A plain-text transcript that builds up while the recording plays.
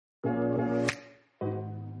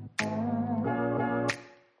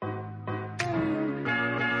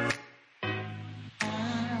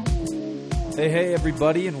Hey,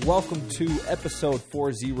 everybody, and welcome to episode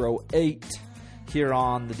 408 here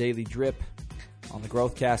on the Daily Drip on the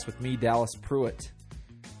Growthcast with me, Dallas Pruitt.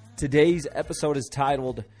 Today's episode is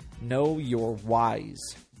titled, Know Your Whys.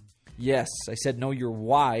 Yes, I said know your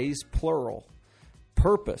whys, plural.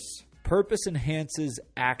 Purpose. Purpose enhances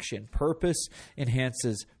action. Purpose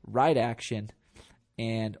enhances right action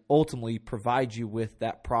and ultimately provides you with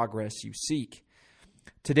that progress you seek.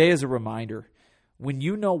 Today is a reminder. When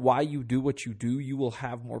you know why you do what you do, you will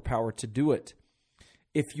have more power to do it.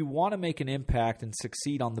 If you want to make an impact and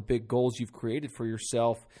succeed on the big goals you've created for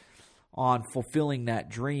yourself on fulfilling that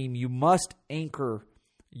dream, you must anchor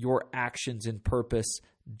your actions in purpose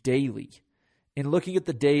daily. In looking at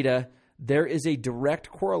the data, there is a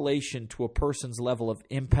direct correlation to a person's level of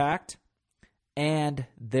impact and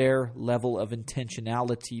their level of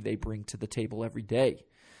intentionality they bring to the table every day.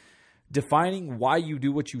 Defining why you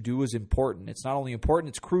do what you do is important. It's not only important,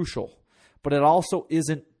 it's crucial, but it also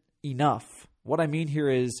isn't enough. What I mean here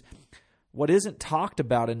is what isn't talked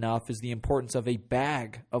about enough is the importance of a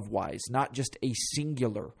bag of whys, not just a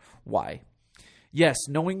singular why. Yes,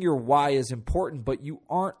 knowing your why is important, but you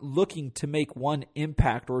aren't looking to make one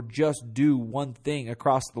impact or just do one thing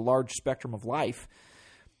across the large spectrum of life.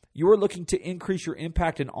 You are looking to increase your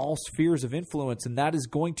impact in all spheres of influence, and that is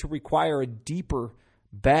going to require a deeper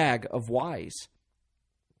bag of whys.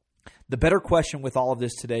 The better question with all of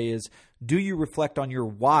this today is, do you reflect on your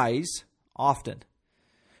whys often?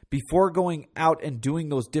 Before going out and doing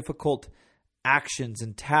those difficult actions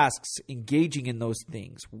and tasks, engaging in those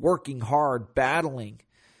things, working hard, battling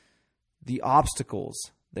the obstacles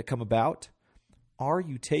that come about, are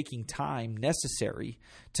you taking time necessary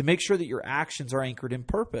to make sure that your actions are anchored in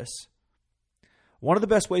purpose? One of the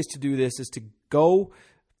best ways to do this is to go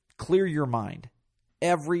clear your mind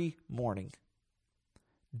every morning.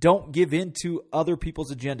 Don't give in to other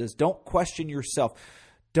people's agendas. Don't question yourself.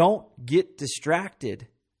 Don't get distracted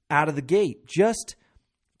out of the gate. Just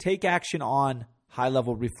take action on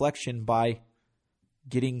high-level reflection by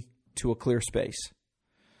getting to a clear space.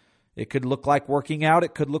 It could look like working out.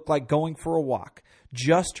 It could look like going for a walk.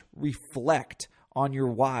 Just reflect on your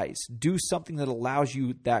whys. Do something that allows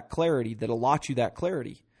you that clarity, that allots you that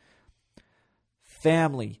clarity.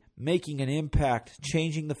 Family, making an impact,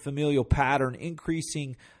 changing the familial pattern,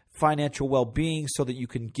 increasing financial well-being so that you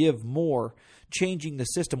can give more, changing the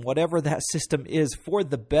system, whatever that system is for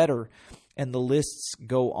the better. And the lists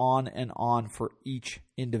go on and on for each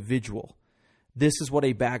individual. This is what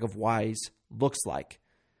a bag of whys looks like.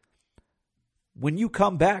 When you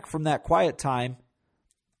come back from that quiet time,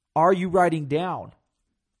 are you writing down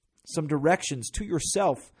some directions to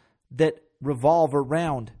yourself that revolve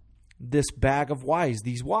around this bag of whys,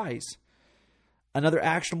 these whys? Another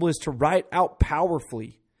actionable is to write out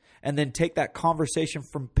powerfully and then take that conversation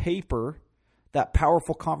from paper, that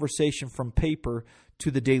powerful conversation from paper, to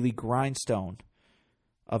the daily grindstone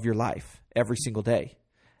of your life every single day.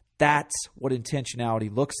 That's what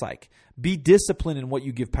intentionality looks like. Be disciplined in what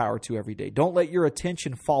you give power to every day. Don't let your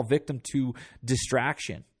attention fall victim to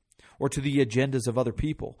distraction or to the agendas of other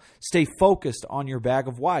people. Stay focused on your bag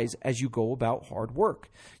of whys as you go about hard work.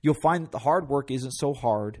 You'll find that the hard work isn't so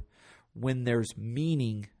hard when there's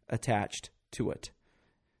meaning attached to it.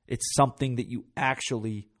 It's something that you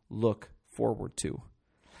actually look forward to.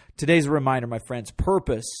 Today's a reminder, my friends,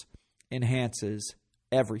 purpose enhances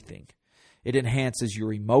everything. It enhances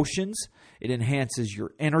your emotions. It enhances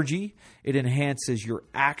your energy. It enhances your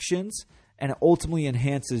actions. And it ultimately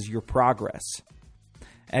enhances your progress.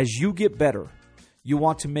 As you get better, you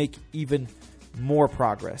want to make even more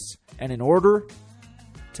progress. And in order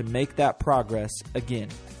to make that progress, again,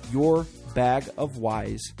 your bag of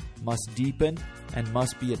whys must deepen and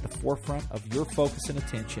must be at the forefront of your focus and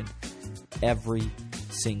attention every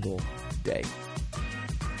single day.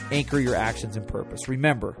 Anchor your actions in purpose.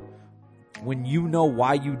 Remember, when you know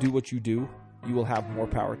why you do what you do, you will have more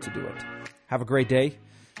power to do it. Have a great day,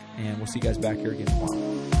 and we'll see you guys back here again tomorrow.